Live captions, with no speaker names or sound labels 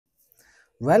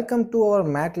Welcome to our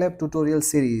Matlab tutorial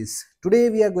series. Today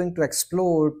we are going to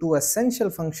explore two essential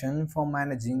functions for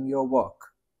managing your work.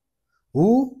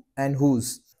 Who and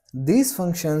whose. These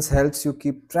functions helps you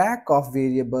keep track of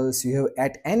variables you have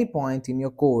at any point in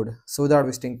your code. So without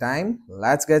wasting time,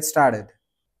 let's get started.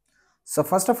 So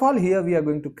first of all, here we are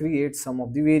going to create some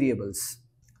of the variables.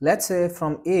 Let's say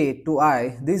from A to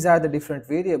I, these are the different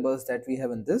variables that we have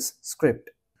in this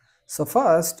script. So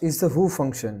first is the who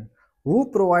function.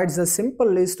 Who provides a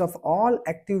simple list of all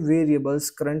active variables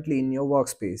currently in your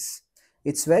workspace.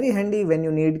 It's very handy when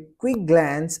you need quick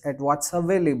glance at what's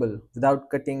available without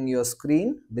cutting your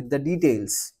screen with the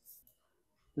details.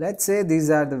 Let's say these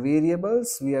are the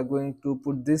variables. We are going to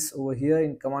put this over here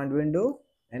in command window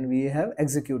and we have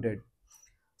executed.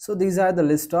 So these are the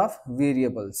list of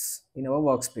variables in our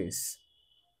workspace.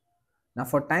 Now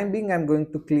for time being, I'm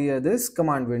going to clear this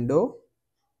command window.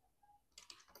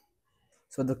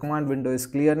 So the command window is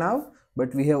clear now,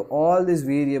 but we have all these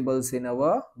variables in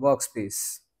our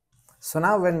workspace. So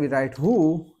now when we write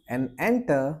who and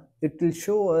enter, it will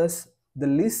show us the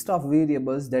list of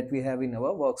variables that we have in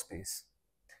our workspace.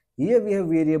 Here we have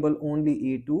variable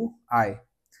only A to I.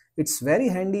 It's very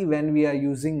handy when we are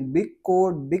using big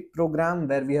code, big program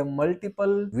where we have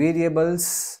multiple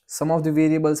variables. Some of the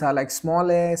variables are like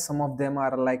small a, some of them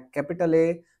are like capital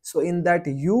A. So in that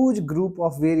huge group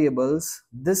of variables,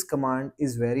 this command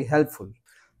is very helpful.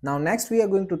 Now next we are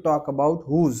going to talk about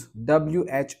whos,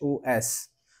 WHOS,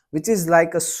 which is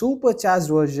like a supercharged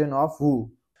version of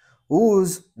who.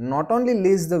 Whos not only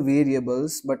lists the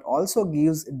variables but also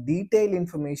gives detailed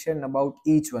information about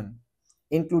each one,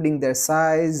 including their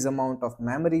size, amount of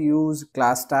memory used,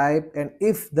 class type, and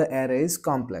if the array is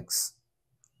complex.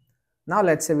 Now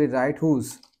let's say we write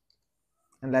whos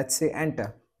and let's say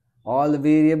enter. All the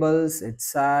variables,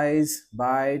 its size,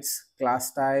 bytes,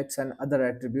 class types, and other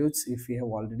attributes if we have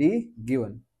already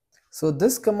given. So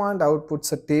this command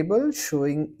outputs a table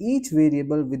showing each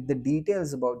variable with the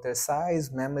details about their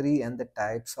size, memory, and the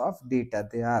types of data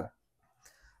they are.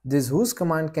 This whos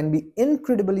command can be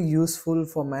incredibly useful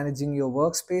for managing your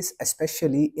workspace,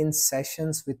 especially in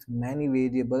sessions with many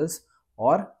variables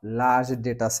or large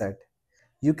data set.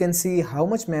 You can see how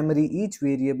much memory each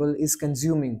variable is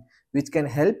consuming, which can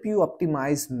help you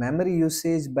optimize memory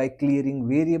usage by clearing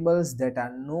variables that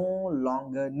are no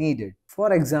longer needed.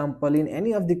 For example, in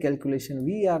any of the calculation,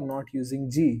 we are not using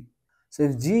g. So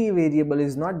if g variable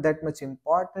is not that much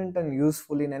important and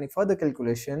useful in any further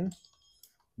calculation,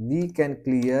 we can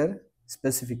clear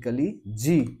specifically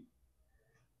g.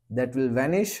 That will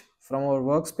vanish from our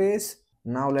workspace.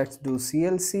 Now let's do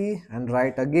CLC and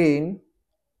write again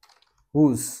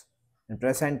whos and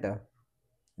press enter.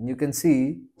 And you can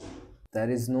see there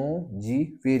is no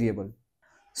g variable.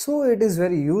 So it is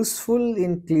very useful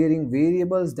in clearing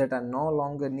variables that are no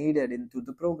longer needed into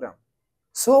the program.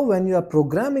 So when you are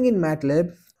programming in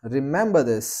Matlab, remember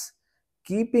this.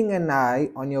 Keeping an eye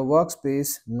on your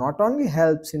workspace not only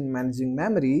helps in managing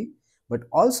memory, but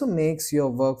also makes your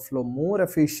workflow more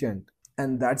efficient.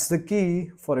 And that's the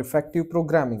key for effective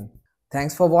programming.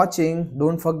 Thanks for watching.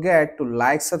 Don't forget to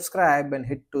like, subscribe, and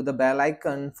hit to the bell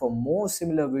icon for more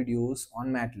similar videos on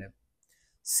Matlab.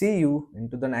 See you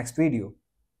into the next video.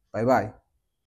 Bye bye.